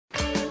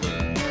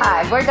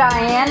Hi, we're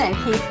Diane and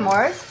Keith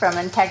Morris from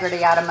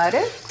Integrity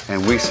Automotive.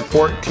 And we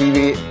support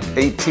TV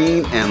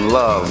 18 and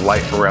love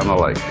Life Around the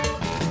Lake.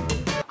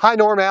 Hi,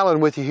 Norm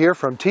Allen with you here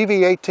from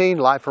TV 18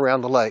 Life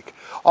Around the Lake.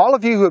 All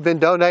of you who have been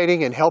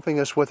donating and helping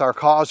us with our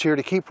cause here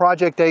to keep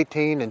Project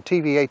 18 and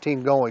TV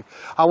 18 going,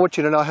 I want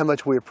you to know how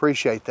much we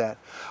appreciate that.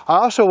 I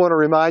also want to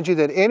remind you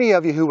that any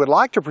of you who would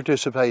like to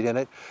participate in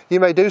it,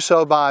 you may do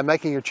so by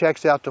making your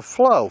checks out to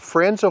FLOW,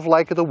 Friends of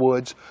Lake of the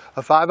Woods,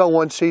 a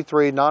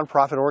 501c3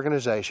 nonprofit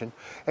organization,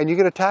 and you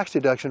get a tax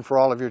deduction for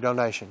all of your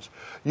donations.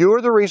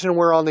 You're the reason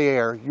we're on the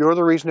air. You're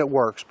the reason it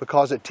works,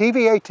 because at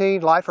TV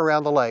 18 Life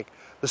Around the Lake,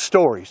 the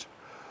stories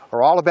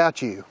are all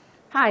about you.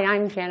 Hi,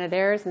 I'm Janet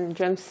Ayers and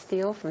Jim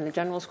Steele from the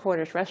General's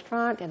Quarters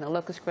Restaurant in the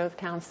Locust Grove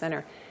Town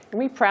Center. And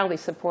we proudly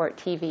support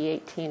TV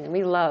 18 and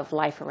we love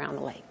Life Around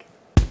the Lake.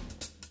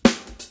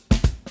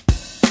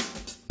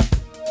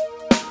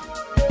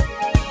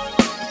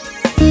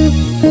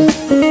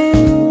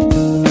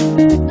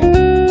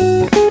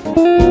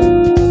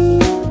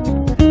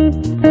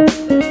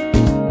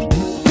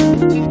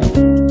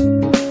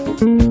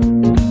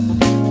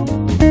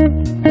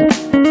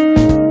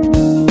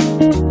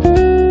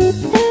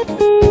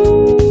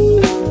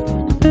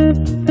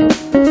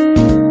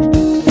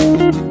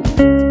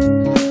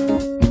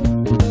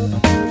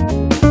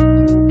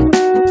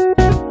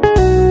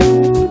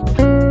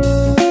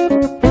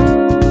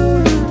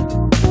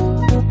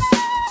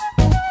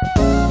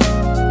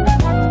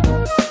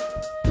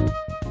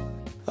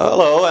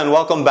 Hello and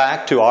welcome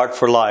back to Art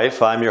for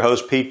Life. I'm your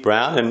host Pete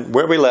Brown, and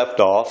where we left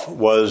off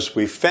was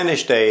we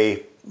finished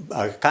a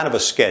kind of a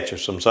sketch of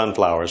some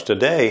sunflowers.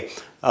 Today,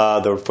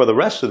 for the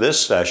rest of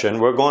this session,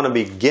 we're going to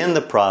begin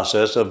the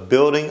process of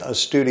building a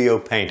studio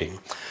painting.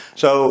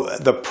 So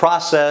the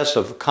process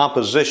of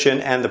composition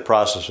and the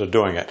process of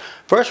doing it.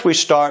 First we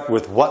start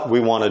with what we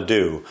want to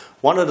do.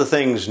 One of the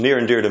things near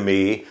and dear to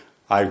me,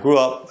 I grew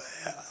up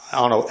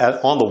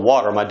on the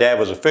water. My dad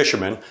was a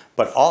fisherman,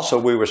 but also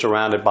we were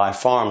surrounded by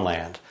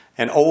farmland.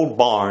 And old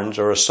barns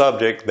are a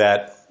subject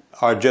that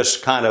are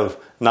just kind of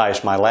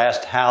nice. My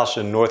last house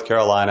in North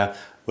Carolina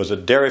was a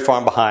dairy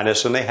farm behind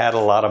us, and they had a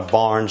lot of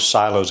barns,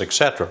 silos,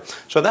 etc.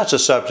 So that's a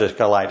subject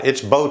I like.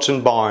 It's boats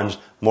and barns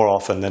more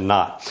often than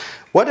not.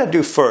 What I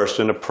do first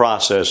in the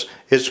process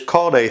is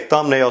called a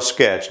thumbnail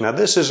sketch. Now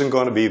this isn't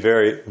going to be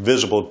very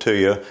visible to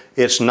you.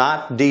 It's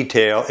not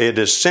detail. It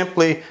is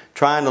simply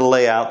trying to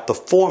lay out the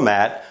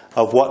format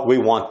of what we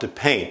want to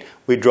paint.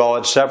 We draw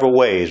it several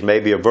ways,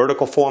 maybe a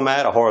vertical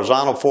format, a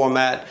horizontal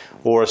format,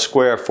 or a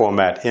square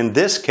format. In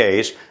this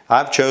case,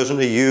 I've chosen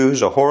to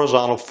use a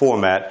horizontal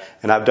format,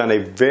 and I've done a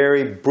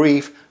very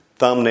brief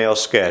thumbnail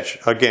sketch.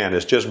 Again,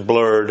 it's just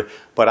blurred,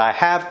 but I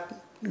have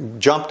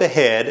jumped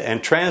ahead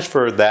and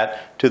transferred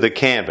that to the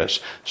canvas.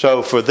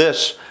 So for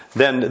this,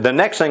 then the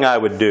next thing I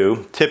would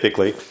do,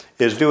 typically,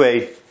 is do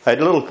a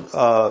little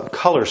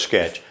color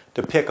sketch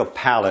to pick a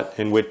palette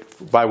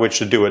by which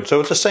to do it. So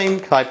it's the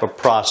same type of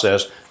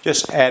process,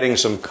 just adding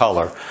some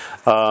color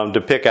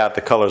to pick out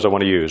the colors I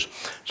want to use.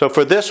 So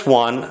for this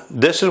one,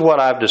 this is what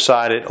I've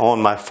decided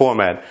on my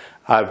format.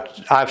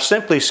 I've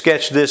simply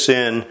sketched this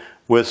in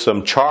with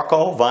some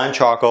charcoal, vine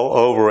charcoal,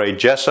 over a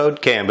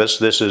gessoed canvas.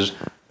 This is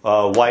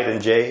white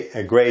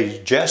and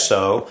gray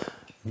gesso.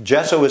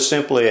 Gesso is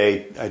simply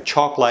a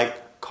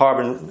chalk-like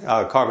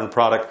carbon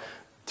product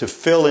to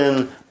fill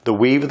in the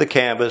weave of the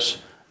canvas,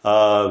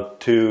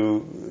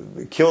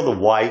 to kill the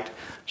white.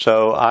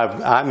 So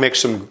I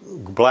mixed some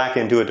black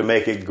into it to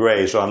make it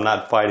gray, so I'm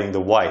not fighting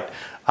the white.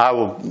 I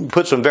will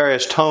put some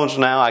various tones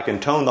now. I can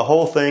tone the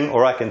whole thing,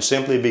 or I can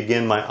simply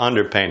begin my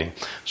underpainting.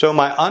 So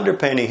my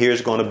underpainting here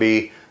is going to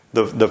be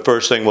the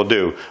first thing we'll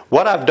do.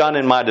 What I've done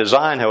in my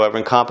design, however,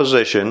 in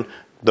composition,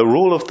 the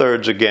rule of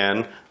thirds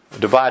again,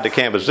 divide the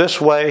canvas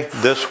this way,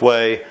 this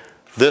way,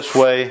 this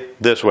way,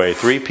 this way.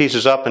 3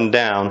 pieces up and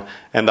down,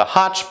 and the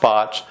hot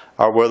spots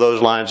are where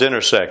those lines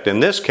intersect.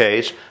 In this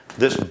case,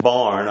 this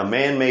barn, a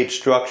man-made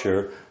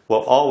structure,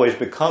 will always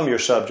become your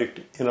subject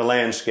in a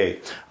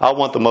landscape. I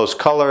want the most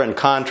color and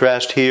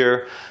contrast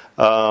here.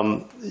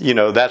 You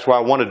know, that's why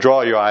I want to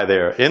draw your eye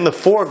there. In the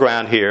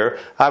foreground here,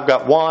 I've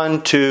got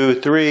 1,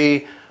 2,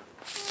 3,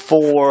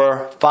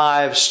 4,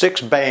 5,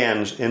 6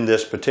 bands in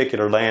this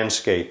particular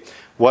landscape.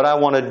 What I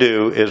want to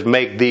do is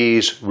make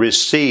these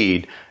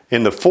recede.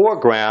 In the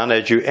foreground,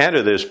 as you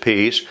enter this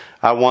piece,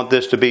 I want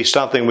this to be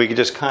something we can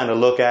just kind of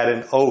look at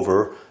and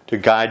over to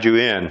guide you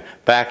in.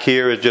 Back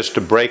here is just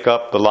to break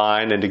up the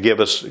line and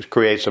to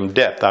create some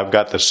depth. I've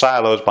got the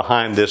silos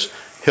behind this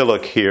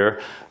hillock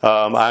here.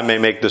 I may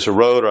make this a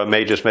road, or I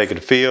may just make it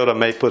a field. I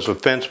may put some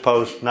fence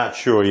posts, not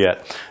sure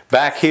yet.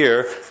 Back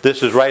here,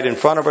 this is right in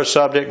front of our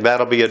subject.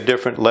 That'll be a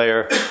different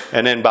layer.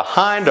 And then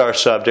behind our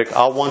subject,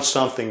 I'll want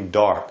something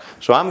dark.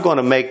 So I'm going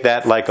to make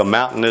that like a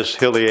mountainous,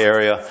 hilly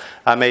area.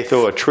 I may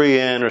throw a tree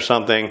in or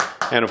something,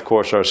 and of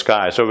course our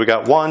sky. So we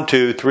got 1,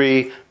 2,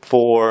 3,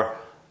 4,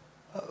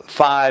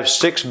 5,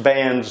 6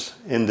 bands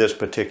in this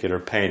particular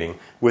painting.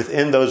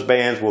 Within those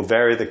bands, we'll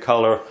vary the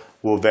color,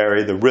 we'll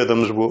vary the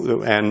rhythms,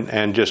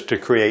 and just to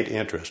create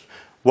interest.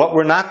 What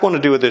we're not going to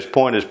do at this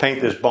point is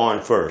paint this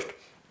barn first.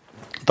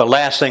 the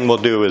last thing we'll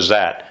do is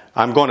that.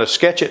 I'm going to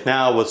sketch it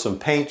now with some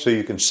paint so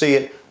you can see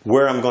it,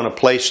 where I'm going to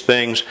place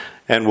things,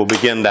 and we'll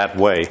begin that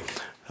way.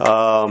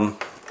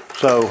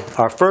 So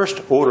our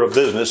first order of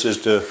business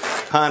is to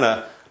kind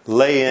of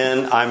lay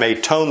in. I may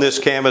tone this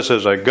canvas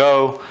as I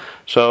go,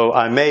 so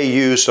I may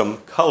use some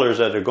colors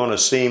that are going to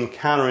seem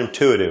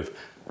counterintuitive.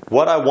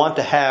 What I want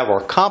to have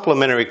are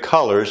complementary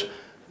colors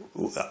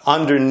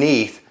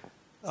underneath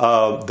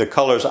the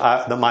colors,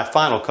 my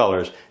final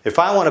colors. If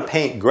I want to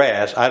paint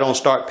grass, I don't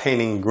start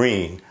painting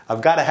green.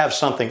 I've got to have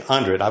something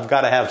under it. I've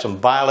got to have some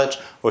violets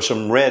or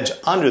some reds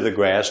under the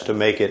grass to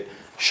make it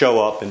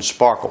show up and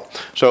sparkle.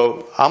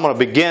 So I'm going to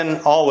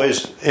begin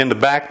always in the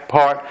back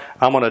part.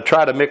 I'm going to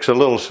try to mix a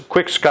little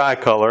quick sky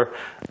color.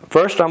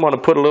 First I'm going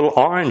to put a little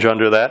orange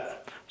under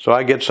that, so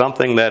I get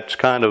something that's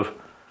kind of,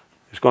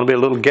 it's going to be a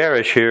little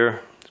garish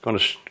here. It's going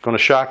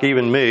to shock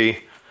even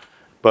me,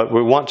 but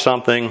we want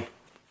something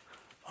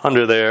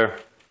under there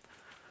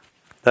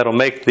that'll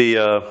make the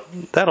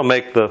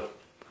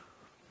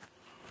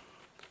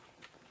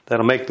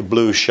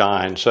blue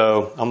shine.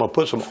 So I'm going to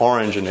put some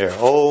orange in there.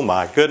 Oh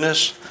my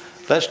goodness.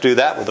 Let's do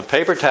that with a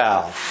paper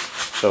towel.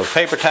 So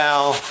paper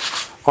towel,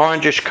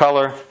 orangish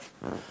color.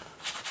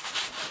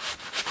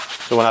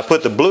 So when I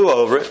put the blue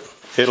over it,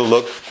 it'll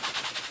look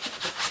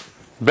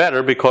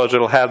better because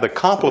it'll have the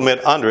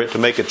complement under it to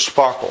make it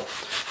sparkle.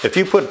 If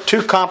you put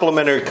two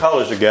complementary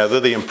colors together,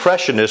 the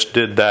Impressionists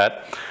did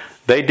that.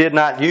 They did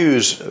not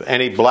use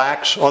any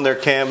blacks on their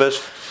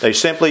canvas. They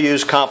simply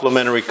used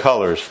complementary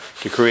colors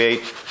to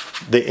create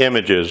the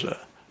images.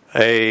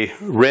 A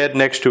red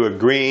next to a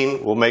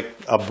green will make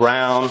a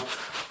brown.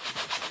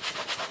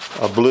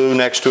 A blue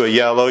next to a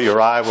yellow, your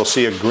eye will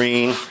see a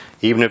green,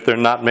 even if they're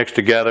not mixed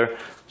together.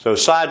 So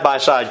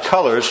side-by-side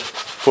colors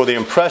for the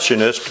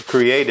Impressionists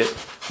created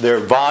their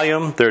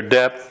volume, their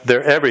depth,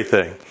 their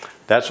everything.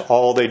 That's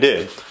all they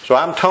did. So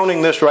I'm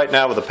toning this right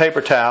now with a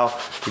paper towel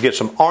to get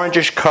some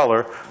orangish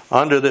color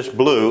under this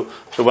blue.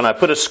 So when I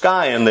put a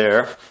sky in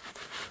there,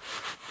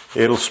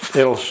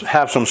 it'll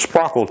have some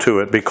sparkle to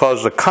it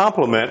because the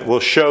complement will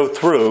show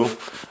through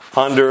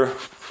under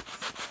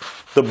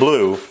the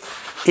blue.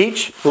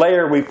 Each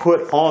layer we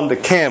put on the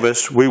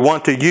canvas we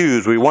want to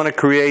use. We want to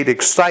create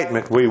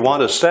excitement. We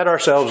want to set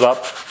ourselves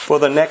up for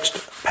the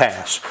next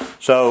pass.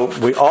 So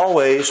we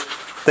always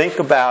think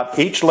about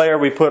each layer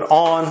we put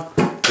on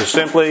is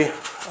simply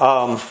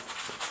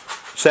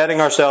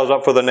setting ourselves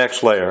up for the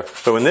next layer.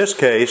 So in this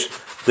case,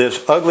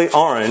 this ugly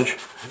orange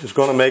is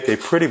going to make a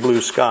pretty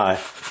blue sky.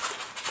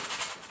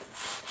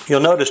 You'll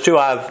notice too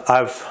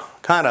I've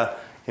kind of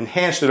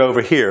enhanced it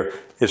over here.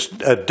 It's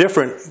a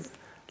different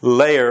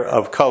layer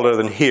of color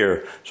than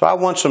here. So I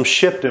want some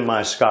shift in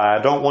my sky.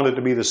 I don't want it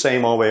to be the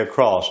same all the way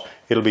across.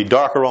 It'll be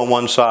darker on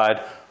one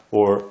side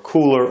or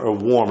cooler or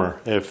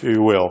warmer, if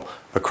you will,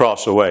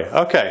 across the way.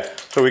 Okay,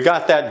 so we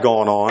got that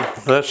going on.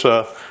 Let's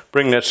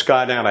bring that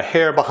sky down a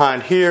hair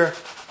behind here,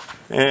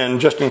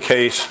 and just in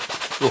case,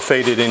 we'll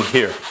fade it in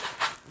here.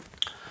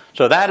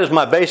 So that is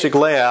my basic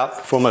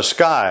layout for my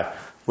sky.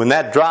 When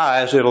that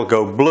dries, it'll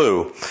go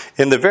blue.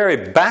 In the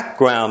very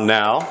background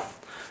now,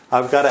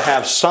 I've got to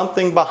have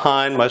something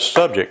behind my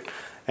subject,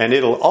 and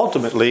it'll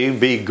ultimately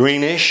be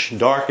greenish,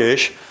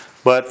 darkish,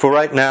 but for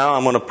right now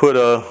I'm going to put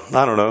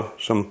I don't know,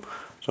 some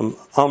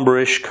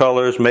umberish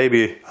colors,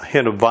 maybe a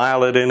hint of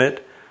violet in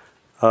it,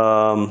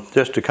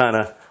 just to kind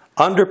of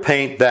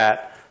underpaint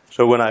that.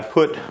 So when I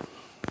put,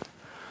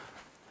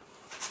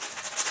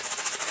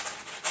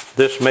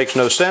 this makes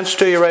no sense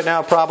to you right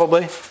now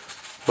probably,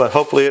 but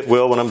hopefully it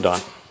will when I'm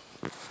done.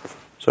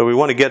 So we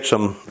want to get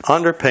some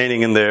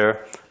underpainting in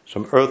there,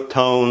 some earth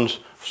tones,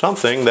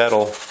 something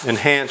that'll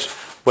enhance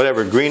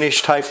whatever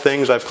greenish type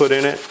things I put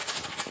in it.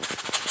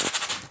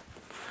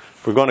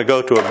 We're going to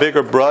go to a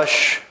bigger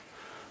brush.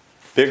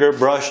 Bigger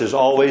brush is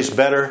always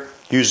better.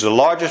 Use the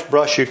largest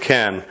brush you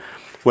can.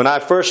 When I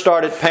first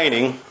started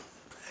painting,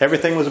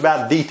 everything was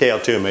about detail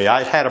to me.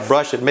 I had a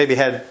brush that maybe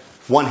had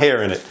one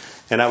hair in it,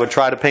 and I would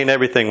try to paint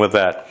everything with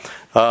that.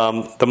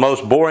 The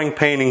most boring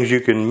paintings you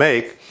can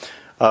make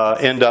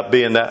end up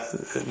being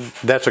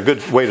that's a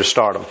good way to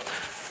start them.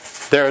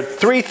 There are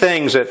three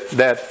things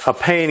that a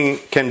painting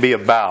can be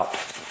about.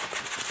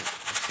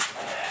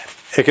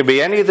 It can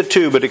be any of the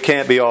two, but it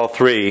can't be all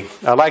three.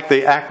 I like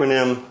the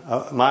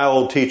acronym my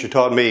old teacher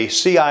taught me,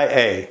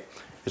 CIA.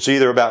 It's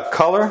either about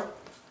color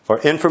or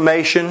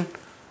information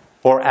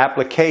or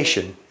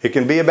application. It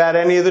can be about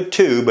any of the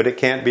two, but it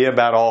can't be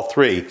about all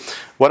three.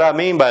 What I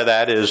mean by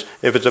that is,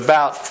 if it's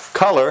about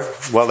color,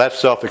 well, that's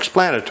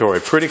self-explanatory.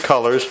 Pretty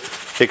colors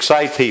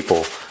excite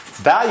people.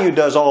 Value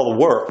does all the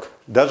work,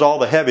 does all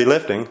the heavy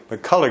lifting,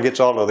 but color gets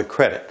all of the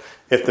credit.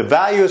 If the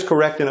value is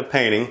correct in a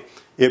painting,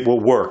 it will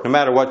work, no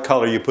matter what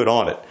color you put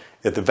on it.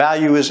 If the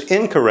value is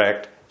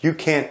incorrect, you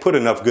can't put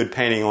enough good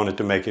painting on it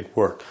to make it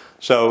work.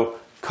 So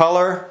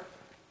color,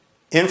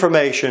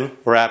 information,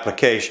 or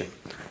application.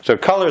 So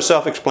color is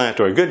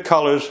self-explanatory. Good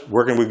colors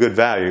working with good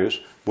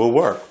values will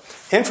work.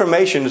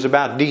 Information is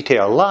about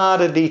detail, a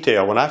lot of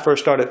detail. When I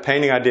first started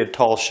painting, I did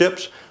tall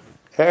ships.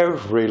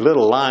 Every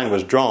little line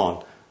was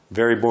drawn.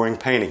 Very boring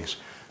paintings.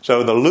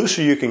 So the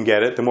looser you can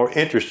get it, the more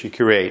interest you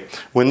create.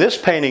 When this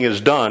painting is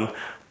done,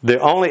 the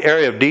only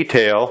area of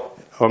detail,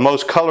 or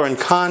most color and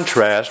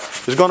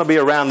contrast, is going to be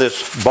around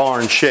this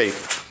barn shape.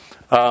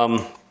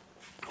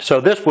 So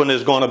this one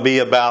is going to be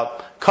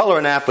about color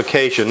and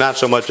application, not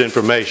so much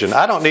information.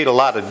 I don't need a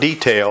lot of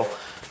detail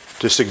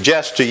to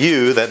suggest to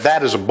you that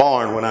that is a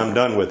barn when I'm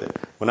done with it.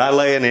 When I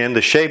lay it in,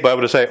 the shape of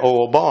it to say,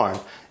 oh, a barn.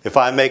 If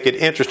I make it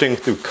interesting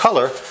through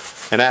color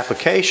and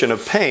application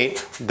of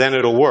paint, then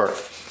it'll work.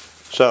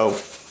 So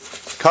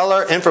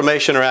color,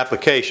 information, or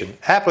application.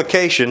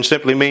 Application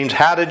simply means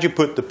how did you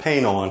put the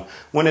paint on?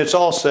 When it's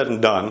all said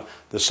and done,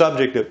 the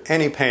subject of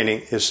any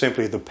painting is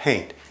simply the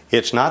paint.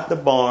 It's not the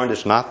barn,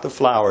 it's not the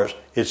flowers,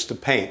 it's the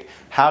paint.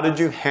 How did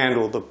you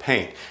handle the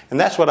paint? And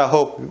that's what I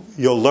hope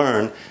you'll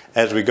learn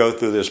as we go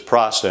through this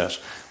process.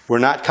 We're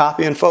not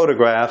copying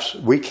photographs.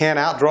 We can't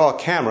outdraw a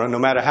camera no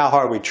matter how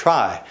hard we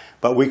try.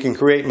 But we can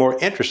create more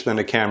interest than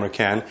a camera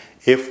can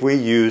if we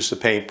use the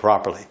paint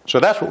properly. So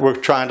that's what we're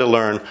trying to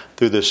learn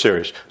through this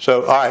series.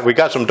 So, all right, we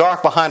got some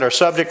dark behind our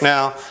subject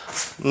now,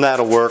 and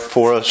that'll work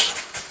for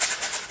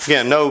us.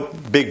 Again, no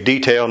big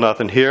detail,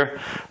 nothing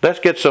here. Let's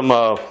get some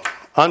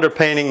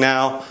underpainting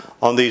now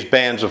on these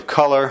bands of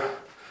color.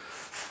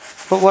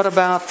 But what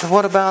about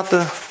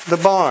the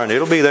barn?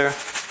 It'll be there.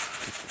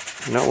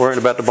 I'm not worried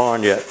about the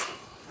barn yet.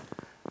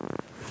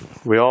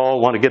 We all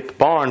want to get the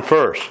barn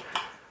first.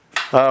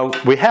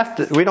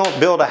 We don't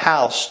build a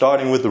house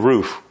starting with the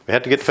roof. We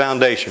have to get the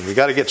foundation. We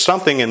got to get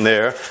something in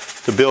there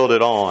to build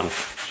it on.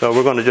 So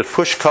we're going to just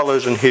push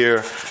colors in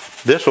here.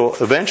 This will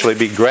eventually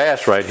be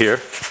grass right here,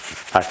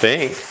 I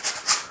think,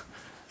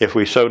 if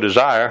we so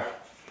desire.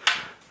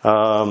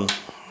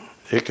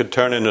 It could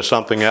turn into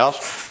something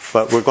else,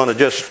 but we're going to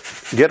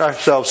just get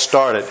ourselves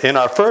started. In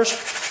our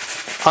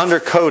first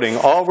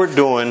undercoating, all we're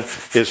doing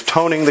is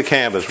toning the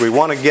canvas. We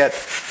want to get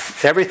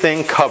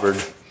everything covered,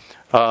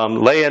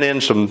 laying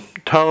in some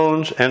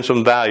tones and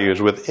some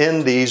values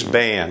within these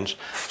bands.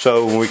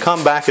 So when we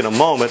come back in a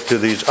moment to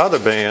these other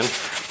bands,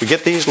 we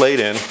get these laid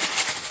in.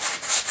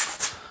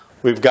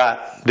 We've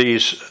got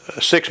these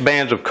 6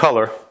 bands of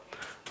color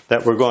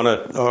that we're going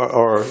to,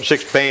 or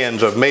 6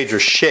 bands of major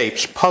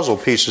shapes, puzzle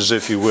pieces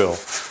if you will.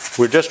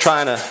 We're just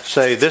trying to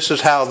say this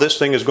is how this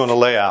thing is going to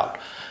lay out.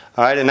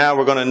 All right, and now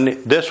we're going to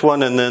this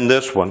one and then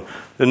this one.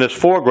 In this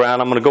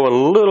foreground, I'm going to go a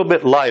little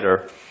bit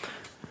lighter.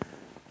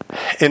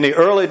 In the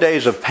early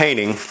days of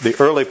painting, the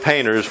early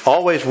painters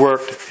always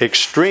worked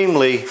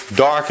extremely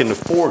dark in the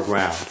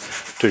foreground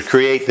to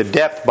create the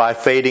depth by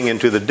fading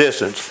into the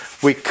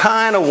distance. We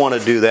kind of want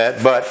to do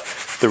that, but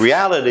the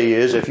reality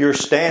is if you're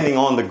standing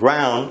on the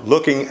ground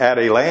looking at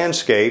a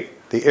landscape,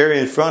 the area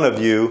in front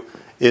of you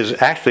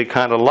is actually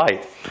kind of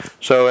light.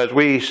 So as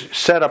we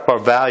set up our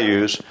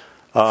values,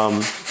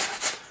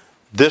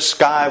 this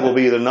sky will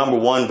be the number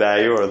 1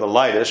 value, or the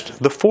lightest.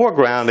 The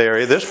foreground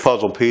area, this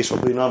puzzle piece,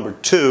 will be number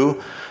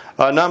 2.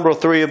 Number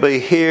 3 will be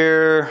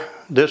here.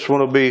 This one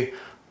will be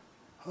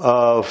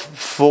 4,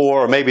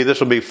 or maybe this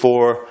will be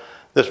 4.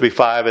 This will be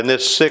 5, and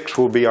this 6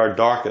 will be our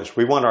darkest.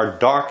 We want our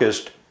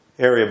darkest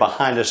area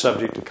behind the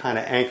subject to kind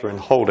of anchor and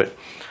hold it.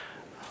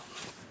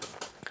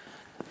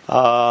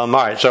 All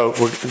right, so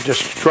we're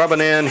just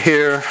scrubbing in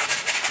here.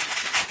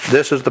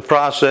 This is the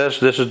process.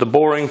 This is the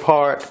boring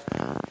part,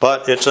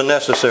 but it's a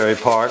necessary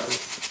part.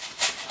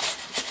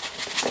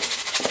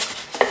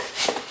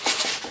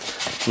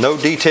 No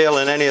detail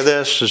in any of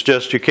this. It's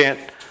just you can't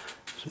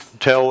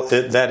tell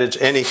that it's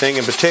anything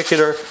in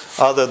particular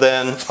other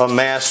than a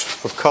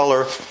mass of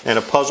color and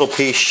a puzzle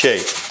piece shape.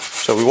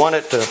 So we want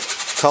it to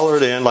color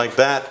it in like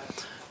that.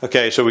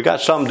 Okay, so we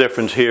got some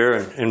difference here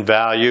in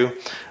value.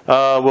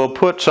 We'll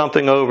put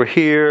something over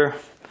here.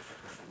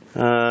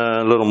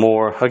 A little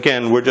more.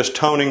 Again, we're just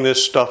toning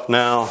this stuff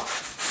now.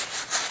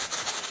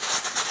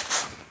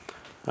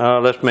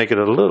 Let's make it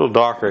a little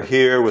darker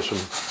here with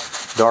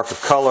some darker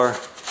color.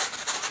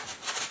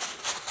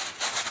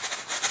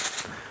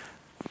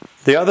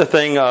 The other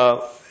thing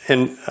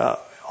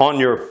on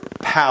your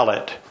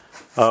palette,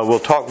 we'll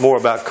talk more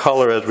about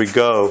color as we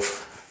go,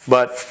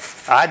 but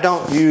I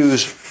don't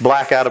use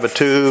black out of a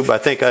tube. I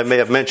think I may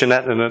have mentioned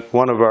that in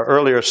one of our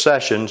earlier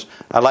sessions.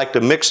 I like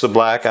to mix the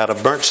black out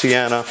of burnt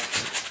sienna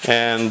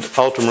and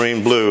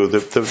ultramarine blue.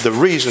 The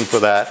reason for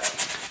that,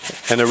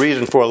 and the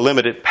reason for a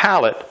limited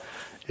palette,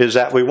 is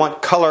that we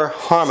want color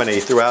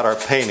harmony throughout our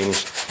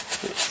paintings.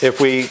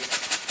 If we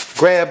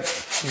grab,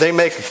 they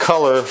make a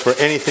color for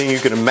anything you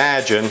can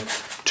imagine,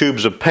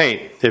 tubes of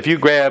paint. If you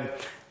grab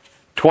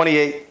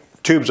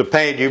 28 tubes of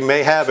paint, you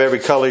may have every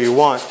color you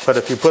want, but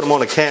if you put them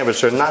on a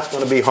canvas, they're not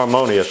going to be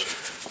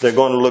harmonious. They're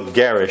going to look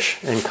garish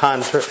and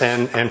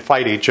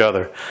fight each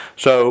other.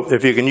 So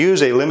if you can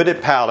use a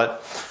limited palette,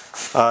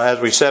 as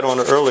we said on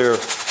an earlier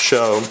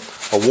show,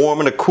 a warm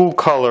and a cool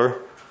color,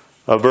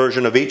 a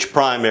version of each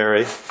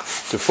primary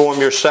to form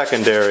your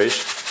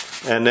secondaries,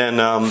 and then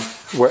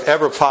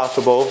wherever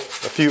possible,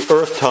 a few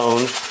earth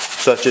tones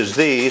such as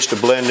these to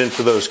blend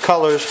into those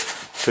colors,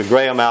 to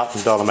gray them out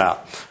and dull them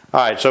out. All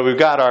right, so we've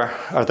got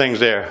our things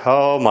there.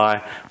 Oh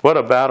my, what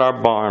about our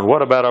barn?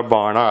 What about our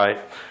barn? All right,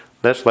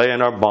 let's lay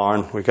in our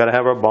barn. We got to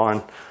have our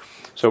barn.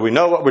 So we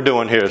know what we're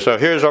doing here. So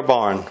here's our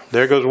barn.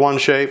 There goes one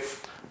shape.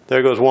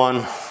 There goes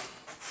one.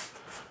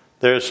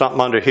 There's something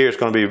under here. It's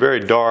going to be very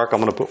dark. I'm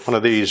going to put one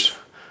of these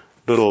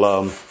little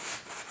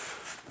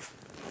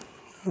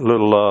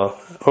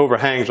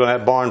overhangs on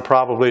that barn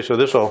probably. So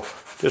this will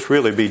just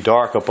really be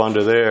dark up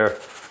under there.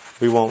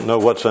 We won't know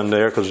what's in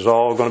there because it's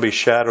all going to be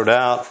shadowed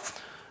out.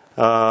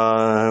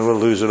 We'll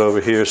lose it over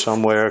here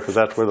somewhere because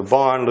that's where the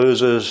barn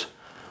loses.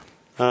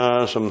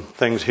 Some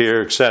things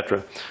here,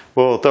 etc.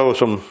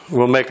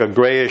 We'll make a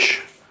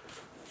grayish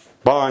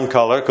barn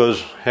color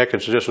because heck,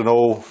 it's just an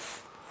old,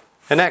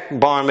 and that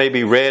barn may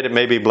be red, it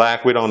may be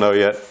black, we don't know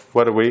yet.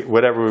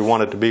 Whatever we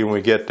want it to be when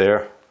we get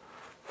there.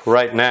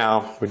 Right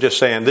now, we're just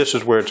saying this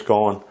is where it's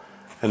going,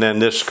 and then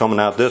this coming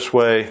out this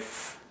way,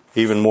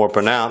 even more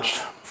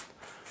pronounced.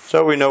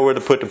 So we know where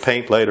to put the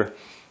paint later.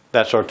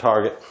 That's our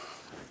target.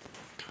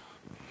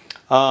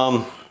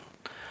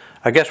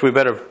 I guess we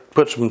better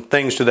put some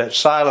things to that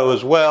silo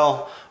as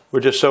well.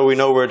 We're just so we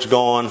know where it's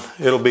going.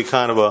 It'll be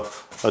kind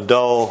of a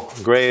dull,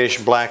 grayish,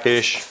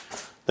 blackish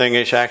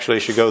thingish. Actually,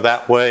 it should go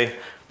that way.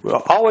 We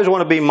always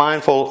want to be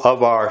mindful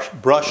of our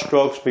brush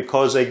strokes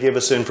because they give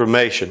us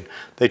information.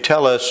 They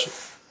tell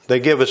us, they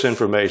give us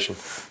information.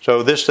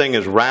 So this thing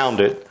is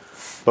rounded,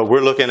 but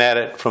we're looking at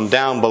it from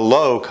down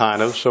below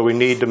kind of, so we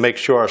need to make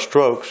sure our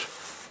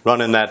strokes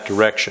run in that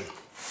direction.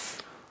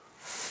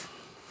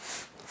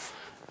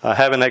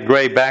 Having that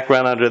gray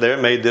background under there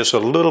made this a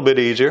little bit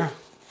easier.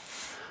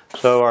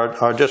 So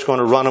are just going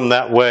to run them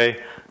that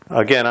way.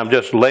 Again, I'm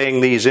just laying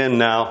these in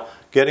now,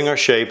 getting our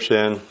shapes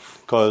in,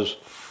 because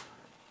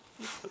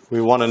we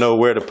want to know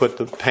where to put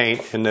the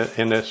paint in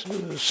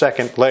the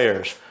second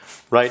layers.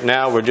 Right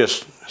now we're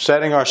just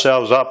setting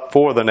ourselves up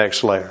for the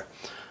next layer.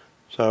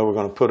 So we're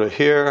going to put it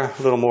here,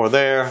 a little more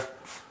there.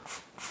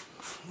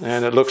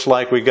 And it looks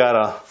like we got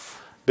a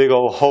big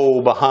old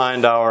hole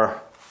behind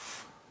our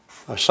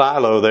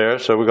silo there,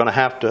 so we're going to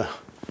have to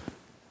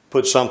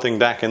put something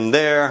back in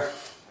there.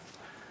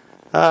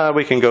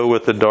 We can go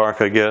with the dark,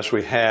 I guess,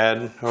 we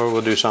had, or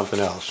we'll do something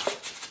else.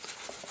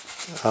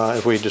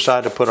 If we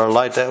decide to put our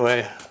light that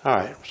way, all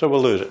right, so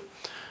we'll lose it.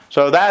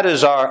 So that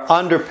is our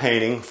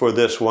underpainting for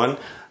this one.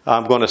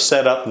 I'm going to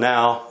set up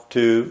now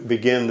to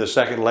begin the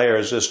second layer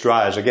as this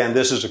dries. Again,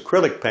 this is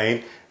acrylic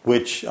paint,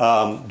 which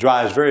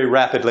dries very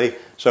rapidly,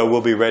 so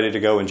we'll be ready to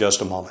go in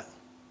just a moment.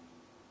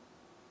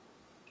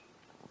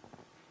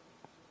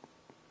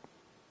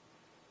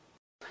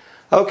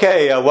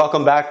 Okay,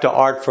 welcome back to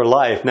Art for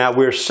Life. Now,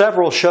 we're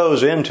several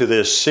shows into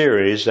this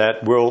series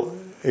that will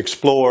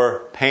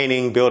explore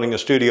painting, building a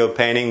studio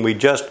painting. We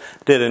just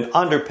did an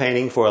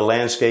underpainting for a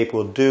landscape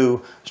we'll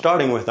do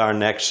starting with our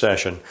next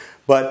session.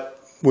 But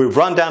we've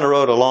run down the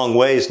road a long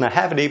ways, and I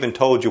haven't even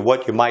told you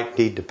what you might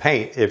need to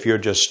paint if you're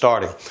just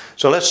starting.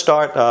 So let's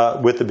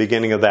start with the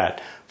beginning of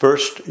that.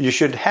 First, you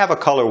should have a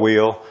color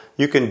wheel.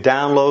 You can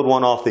download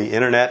one off the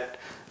internet,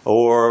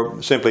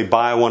 or simply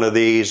buy one of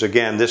these.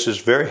 Again, this is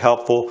very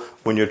helpful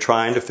when you're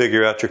trying to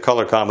figure out your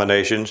color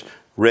combinations.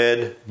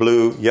 Red,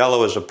 blue,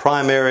 yellow as the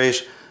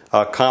primaries,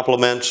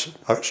 complements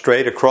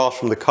straight across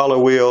from the color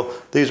wheel.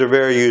 These are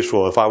very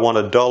useful. If I want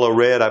a duller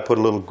red, I put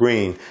a little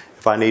green.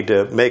 If I need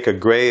to make a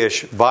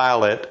grayish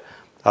violet,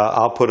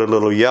 I'll put a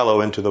little yellow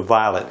into the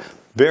violet.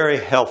 Very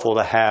helpful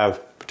to have,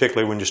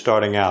 particularly when you're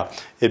starting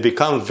out. It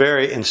becomes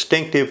very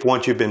instinctive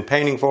once you've been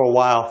painting for a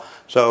while.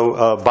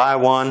 So buy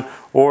one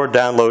or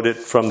download it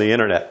from the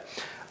internet.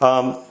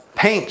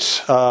 Paints,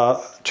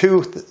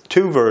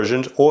 two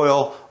versions,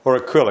 oil or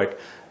acrylic.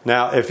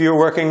 Now, if you're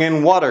working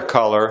in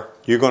watercolor,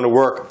 you're going to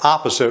work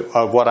opposite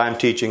of what I'm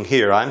teaching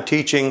here. I'm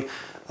teaching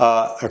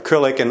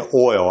acrylic and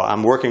oil.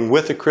 I'm working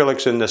with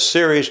acrylics in this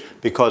series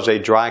because they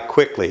dry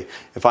quickly.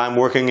 If I'm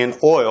working in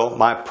oil,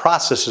 my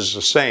process is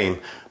the same.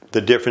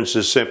 The difference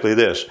is simply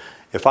this.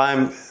 If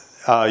I'm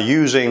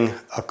using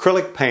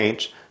acrylic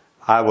paints,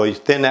 I will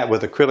thin that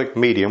with acrylic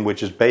medium,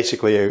 which is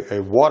basically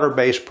a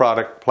water-based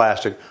product,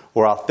 plastic,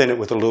 or I'll thin it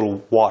with a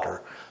little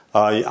water.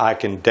 I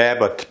can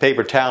dab a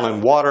paper towel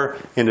in water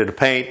into the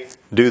paint,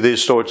 do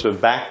these sorts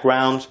of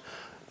backgrounds.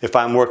 If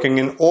I'm working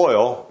in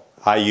oil,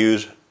 I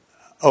use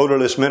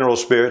odorless mineral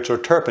spirits or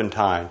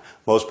turpentine.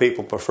 Most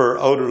people prefer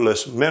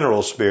odorless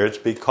mineral spirits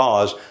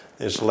because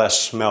there's less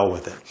smell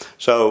with it.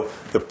 So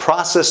the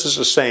process is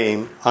the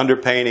same,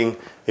 underpainting,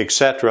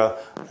 etc.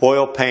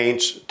 Oil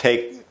paints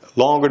take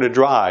longer to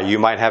dry. You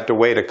might have to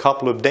wait a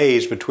couple of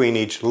days between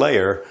each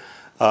layer,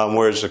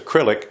 whereas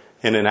acrylic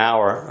in an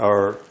hour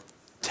or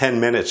 10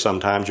 minutes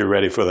sometimes you're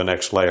ready for the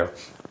next layer.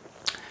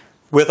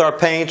 With our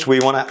paints, we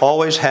want to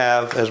always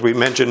have, as we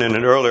mentioned in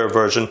an earlier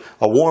version,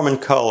 a warm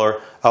and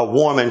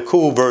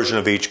cool version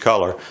of each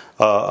color.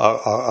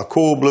 A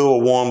cool blue,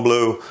 a warm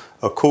blue,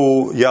 a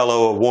cool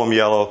yellow, a warm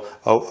yellow,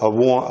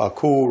 a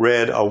cool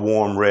red, a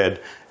warm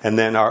red. And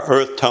then our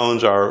earth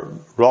tones are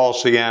raw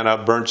sienna,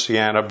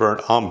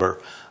 burnt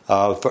umber.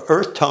 For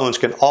earth tones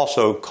can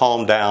also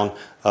calm down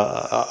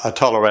a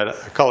color right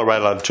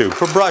out of the tube.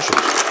 For brushes,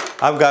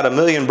 I've got a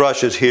million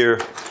brushes here.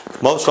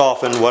 Most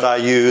often what I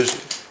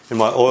use in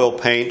my oil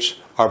paints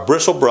are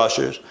bristle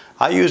brushes.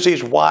 I use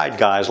these wide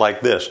guys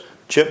like this,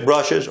 chip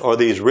brushes or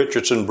these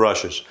Richardson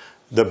brushes.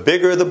 The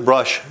bigger the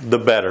brush, the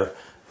better.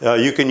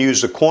 You can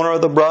use the corner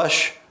of the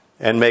brush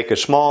and make a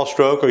small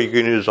stroke, or you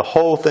can use the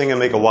whole thing and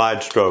make a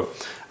wide stroke.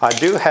 I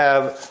do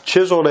have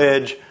chiseled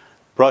edge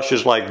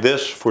brushes like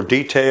this for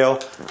detail.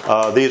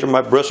 These are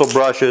my bristle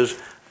brushes.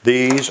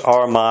 These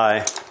are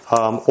my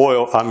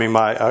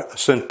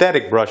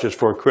synthetic brushes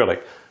for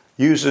acrylic.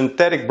 Use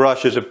synthetic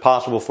brushes if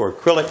possible for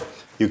acrylic.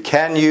 You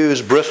can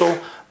use bristle,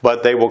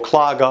 but they will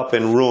clog up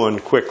and ruin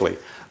quickly.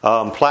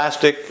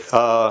 Plastic,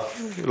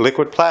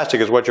 liquid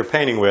plastic is what you're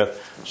painting with,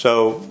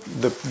 so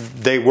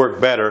they work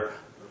better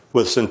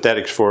with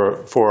synthetics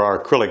for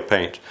our acrylic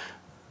paint.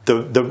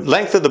 The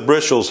length of the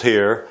bristles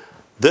here,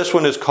 this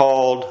one is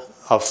called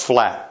a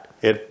flat.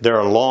 There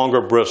are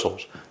longer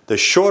bristles. The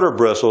shorter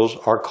bristles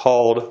are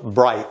called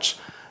brights.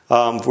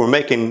 We're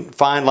making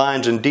fine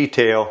lines in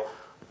detail.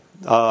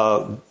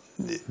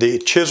 The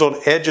chiseled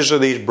edges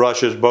of these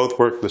brushes both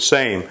work the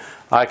same.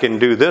 I can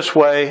do this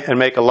way and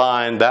make a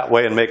line, that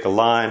way and make a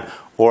line,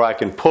 or I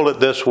can pull it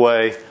this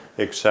way,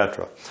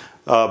 etc.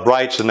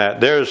 Brights in that.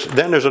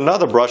 Then there's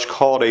another brush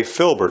called a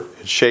filbert.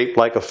 It's shaped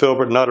like a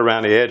filbert nut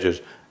around the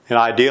edges. And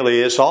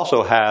ideally this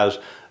also has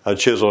a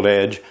chiseled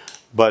edge,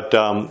 but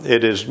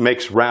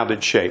makes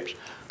rounded shapes.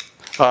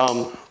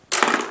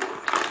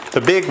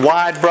 The big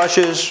wide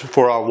brushes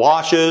for our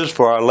washes,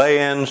 for our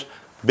lay-ins,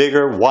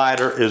 bigger,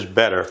 wider is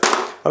better.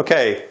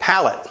 Okay,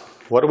 palette.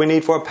 What do we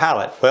need for a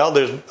palette? Well,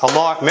 there's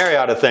a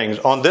myriad of things.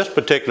 On this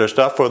particular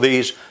stuff, for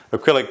these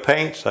acrylic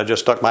paints, I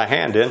just stuck my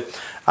hand in,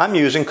 I'm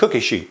using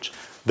cookie sheets.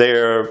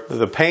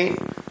 The paint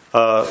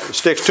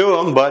sticks to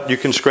them, but you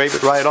can scrape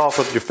it right off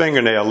with your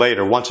fingernail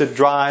later. Once it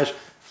dries,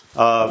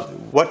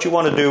 what you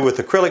want to do with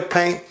acrylic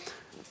paint,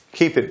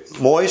 keep it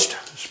moist,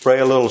 spray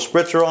a little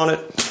spritzer on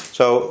it.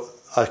 So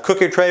a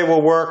cookie tray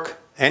will work.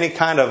 Any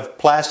kind of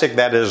plastic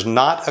that is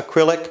not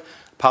acrylic,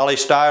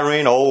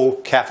 polystyrene,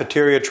 old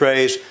cafeteria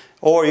trays,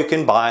 or you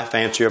can buy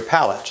fancier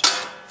palettes.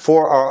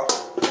 For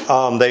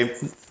our,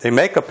 they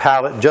make a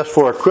palette just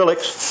for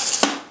acrylics.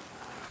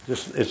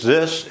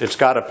 It's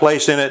got a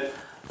place in it,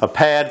 a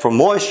pad for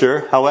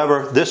moisture.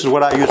 However, this is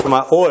what I use for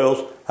my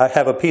oils. I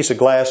have a piece of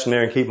glass in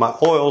there and keep my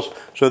oils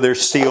so they're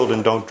sealed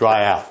and don't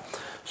dry out.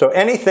 So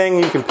anything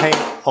you can paint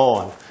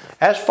on.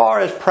 As far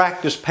as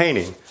practice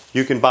painting,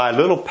 you can buy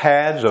little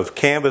pads of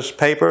canvas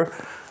paper.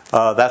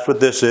 That's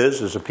what this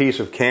is. It's a piece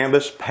of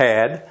canvas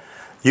pad.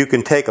 You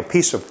can take a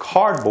piece of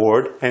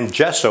cardboard and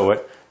gesso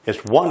it.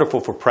 It's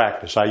wonderful for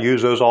practice. I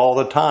use those all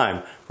the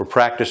time for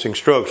practicing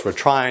strokes, for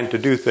trying to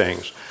do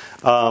things.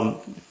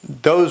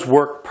 Those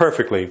work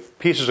perfectly.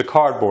 Pieces of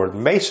cardboard.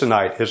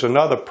 Masonite is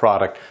another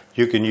product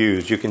you can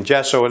use. You can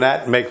gesso in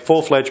that and make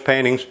full-fledged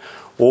paintings,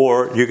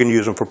 or you can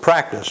use them for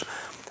practice.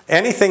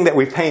 Anything that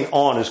we paint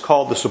on is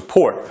called the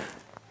support.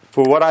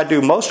 For what I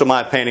do, most of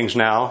my paintings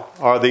now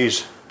are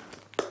these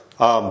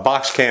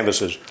box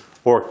canvases,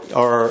 or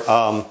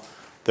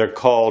they're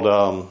called,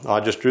 I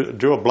just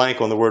drew a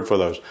blank on the word for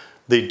those,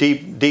 the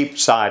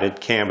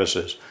deep-sided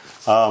canvases.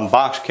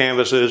 Box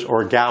canvases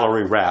or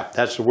gallery wrap.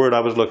 That's the word I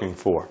was looking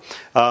for.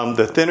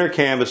 The thinner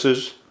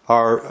canvases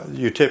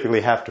you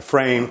typically have to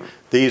frame.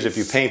 These, if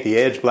you paint the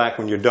edge black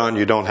when you're done,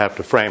 you don't have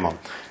to frame them.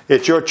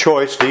 It's your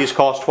choice. These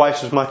cost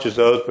twice as much as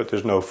those, but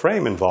there's no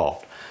frame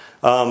involved.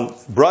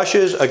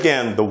 Brushes,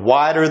 again, the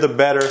wider the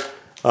better.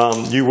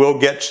 You will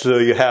get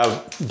to, you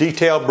have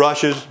detailed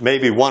brushes,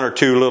 maybe one or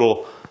two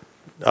little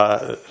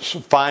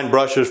fine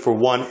brushes for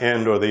one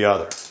end or the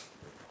other.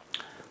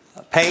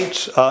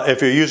 Paints,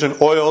 if you're using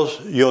oils,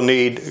 you'll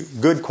need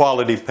good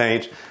quality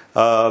paints.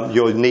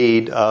 You'll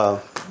need,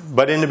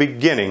 but in the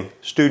beginning,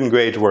 student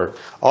grades work.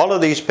 All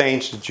of these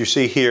paints that you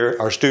see here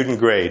are student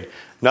grade.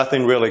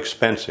 Nothing really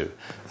expensive.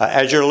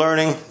 As you're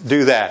learning,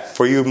 do that.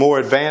 For you more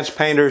advanced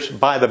painters,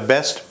 buy the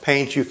best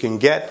paint you can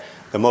get,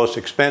 the most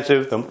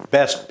expensive, the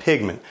best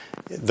pigment.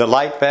 The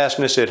light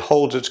fastness, it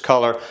holds its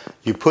color.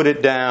 You put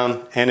it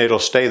down and it'll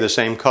stay the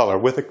same color.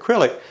 With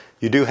acrylic,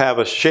 you do have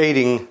a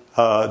shading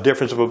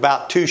difference of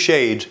about 2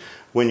 shades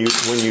when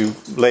you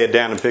lay it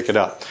down and pick it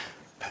up.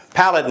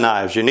 Palette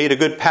knives. You need a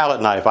good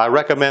palette knife. I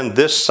recommend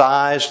this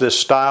size, this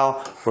style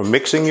for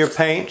mixing your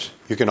paints.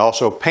 You can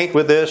also paint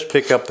with this,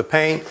 pick up the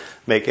paint,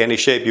 make any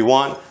shape you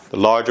want. The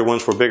larger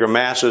ones for bigger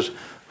masses.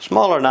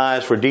 Smaller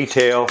knives for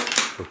detail,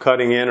 for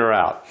cutting in or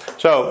out.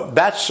 So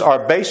that's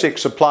our basic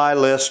supply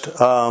list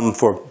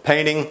for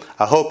painting.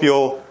 I hope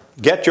you'll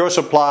get your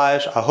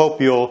supplies. I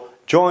hope you'll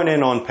join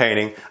in on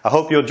painting. I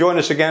hope you'll join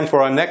us again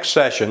for our next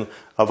session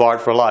of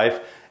Art for Life,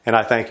 and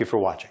I thank you for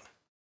watching.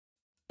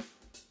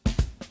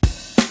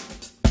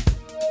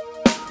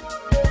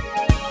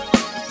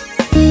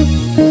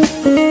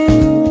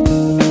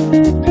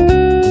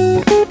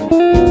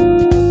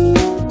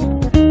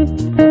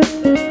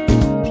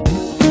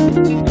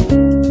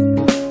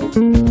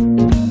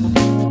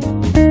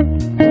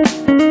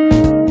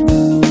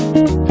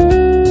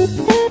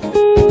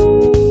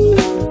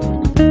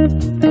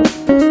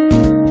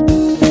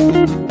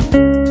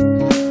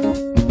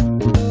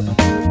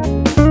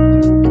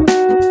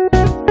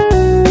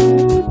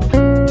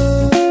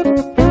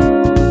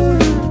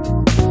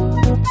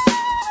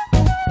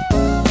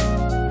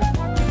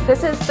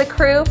 This is the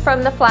crew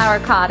from the Flower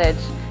Cottage.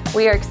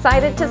 We are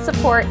excited to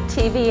support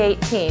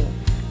TV18.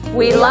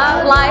 We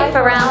love life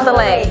around the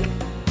lake.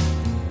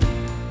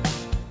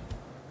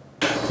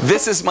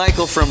 This is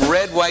Michael from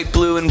Red, White,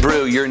 Blue, and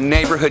Brew, your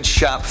neighborhood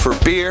shop for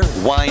beer,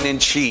 wine,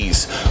 and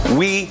cheese.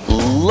 We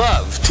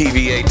love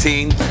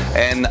TV18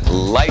 and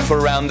life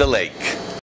around the lake.